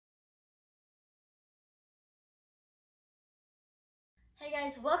Hey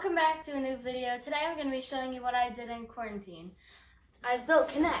guys, welcome back to a new video. Today I'm going to be showing you what I did in quarantine. I've built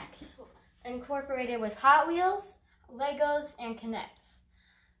Kinects, incorporated with Hot Wheels, Legos, and Kinects.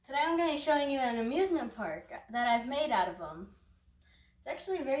 Today I'm going to be showing you an amusement park that I've made out of them. It's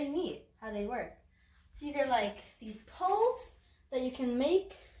actually very neat how they work. See, they're like these poles that you can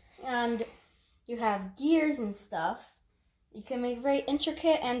make, and you have gears and stuff. You can make very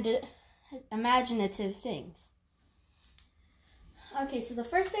intricate and imaginative things. Okay, so the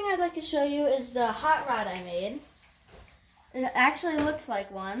first thing I'd like to show you is the hot rod I made. It actually looks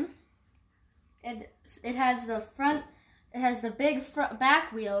like one. It has the front, it has the big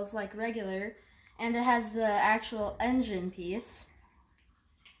back wheels like regular, and it has the actual engine piece.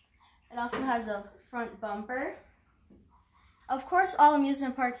 It also has a front bumper. Of course, all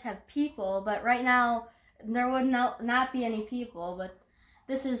amusement parks have people, but right now there would not be any people, but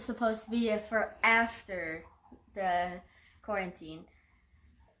this is supposed to be for after the quarantine.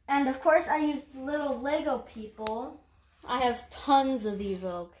 And of course I used little Lego people. I have tons of these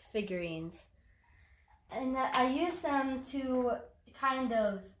little figurines. And I used them to kind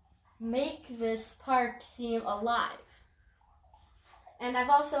of make this park seem alive. And I've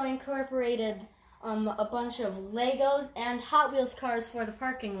also incorporated a bunch of Legos and Hot Wheels cars for the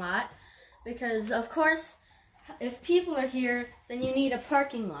parking lot. Because of course, if people are here, then you need a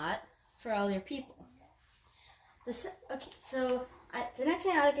parking lot for all your people. Okay, so the next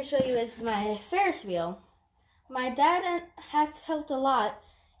thing I'd like to show you is my Ferris wheel. My dad has helped a lot.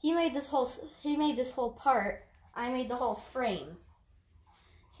 He made this whole part. I made the whole frame.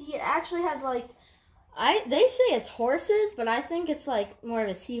 See, it actually has like, they say it's horses, but I think it's like more of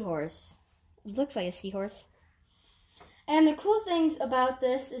a seahorse. It looks like a seahorse. And the cool things about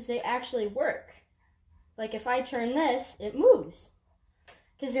this is they actually work. Like if I turn this, it moves.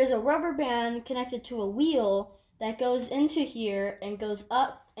 Because there's a rubber band connected to a wheel that goes into here and goes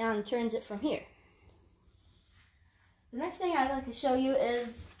up and turns it from here. The next thing I'd like to show you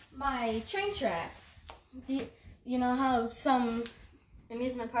is my train tracks. You know how some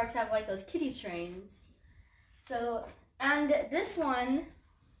amusement parks have like those kiddie trains? So, and this one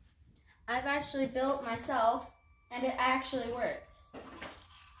I've actually built myself, and it actually works.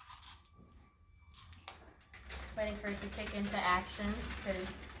 Waiting for it to kick into action because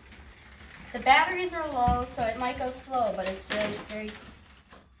the batteries are low, so it might go slow, but it's very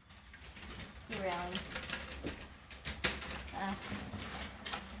around.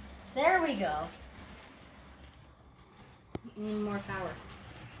 There we go. Need more power.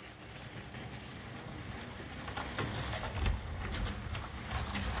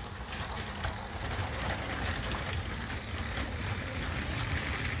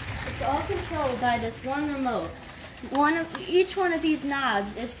 It's all controlled by this one remote. Each one of these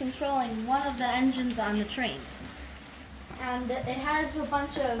knobs is controlling one of the engines on the trains. And it has a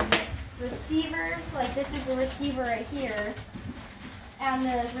bunch of receivers, like this is the receiver right here, and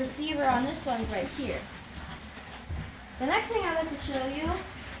the receiver on this one's right here. The next thing I'd like to show you,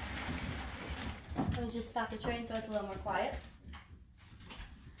 let me just stop the train so it's a little more quiet.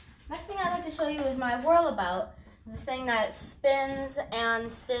 Next thing I'd like to show you is my whirlabout, the thing that spins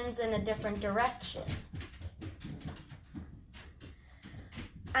and spins in a different direction.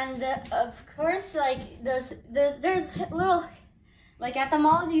 And of course, like there's little, like at the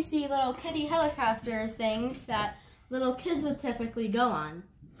malls you see little kiddie helicopter things that little kids would typically go on.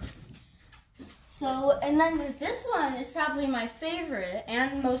 So, and then this one is probably my favorite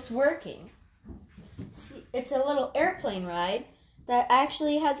and most working. See, it's a little airplane ride that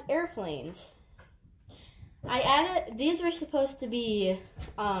actually has airplanes. I added, these were supposed to be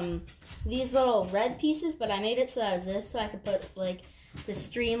these little red pieces, but I made it so that it was this, so I could put like the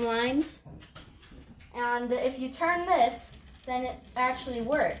streamlines. And if you turn this, then it actually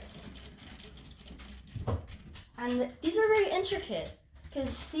works. And these are very intricate, because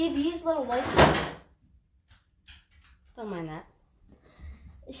see these little white pieces? Don't mind that.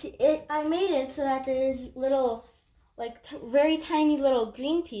 See, I made it so that there's little, like very tiny little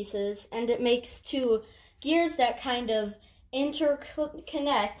green pieces, and it makes two gears that kind of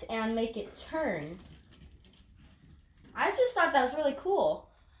interconnect and make it turn. I just thought that was really cool.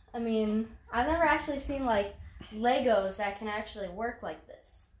 I mean, I've never actually seen like Legos that can actually work like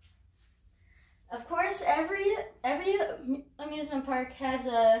this. Of course, every amusement park has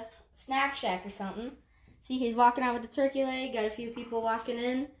a snack shack or something. See, he's walking out with the turkey leg, got a few people walking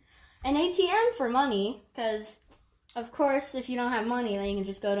in. An ATM for money, because of course, if you don't have money, then you can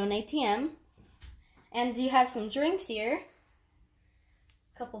just go to an ATM. And you have some drinks here.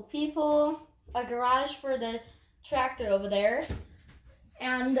 A couple people, a garage for the tractor over there,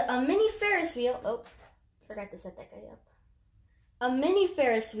 and a mini Ferris wheel. Oh, forgot to set that guy up. a mini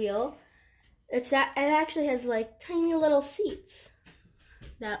Ferris wheel. It actually has like tiny little seats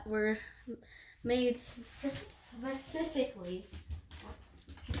that were made specifically.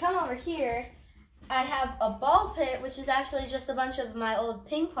 If you come over here, I have a ball pit, which is actually just a bunch of my old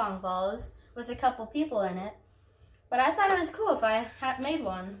ping pong balls with a couple people in it. But I thought it was cool if I had made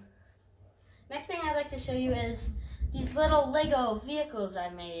one. Next thing I'd like to show you is these little Lego vehicles I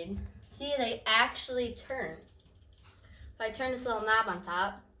made. See, they actually turn. If I turn this little knob on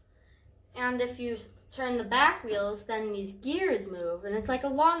top, and if you turn the back wheels, then these gears move, and it's like a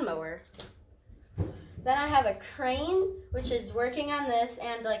lawnmower. Then I have a crane, which is working on this,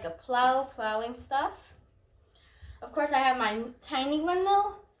 and like a plowing stuff. Of course, I have my tiny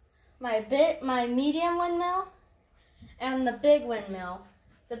windmill, my medium windmill, and the big windmill.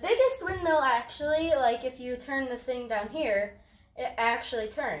 The biggest windmill actually, like if you turn the thing down here, it actually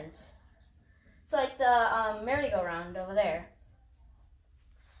turns. It's like the merry-go-round over there.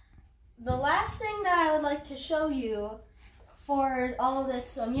 The last thing that I would like to show you for all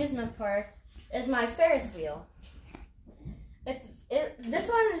this amusement park is my Ferris wheel. This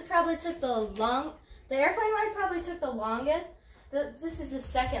one probably took the airplane ride probably took the longest. This is the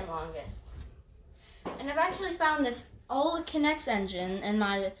second longest. And I've actually found this old Connects engine in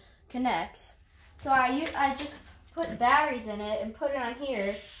my Connects. So I just put batteries in it and put it on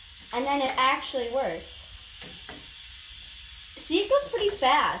here, and then it actually works. See, it goes pretty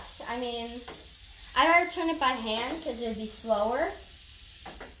fast. I mean, I'd rather turn it by hand because it'd be slower.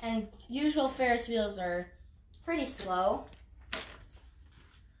 And usual Ferris wheels are pretty slow.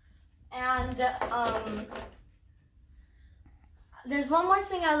 And there's one more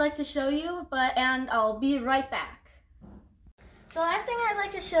thing I'd like to show you, and I'll be right back. So the last thing I'd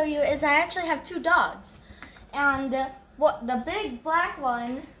like to show you is I actually have two dogs. And the big black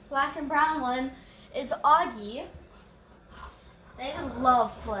and brown one, is Augie. They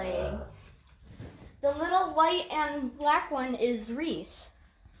love playing. The little white and black one is Reese.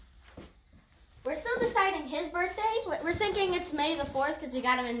 We're still deciding his birthday. We're thinking it's May the 4th because we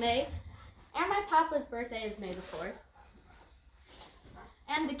got him in May. And my papa's birthday is May the 4th.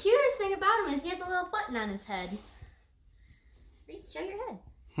 And the cutest thing about him is he has a little button on his head. Reese, show your head.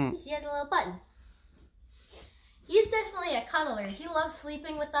 Reese, he has a little button. He's definitely a cuddler. He loves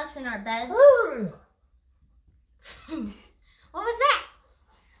sleeping with us in our beds. What was that?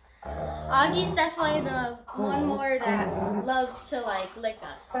 Augie's definitely the one more that loves to like lick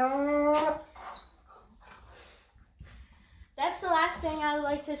us. That's the last thing I would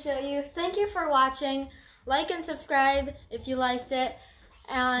like to show you. Thank you for watching. Like and subscribe if you liked it.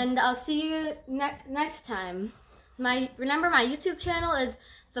 And I'll see you next time. Remember my YouTube channel is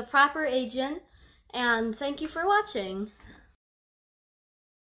The Proper Agent. And thank you for watching.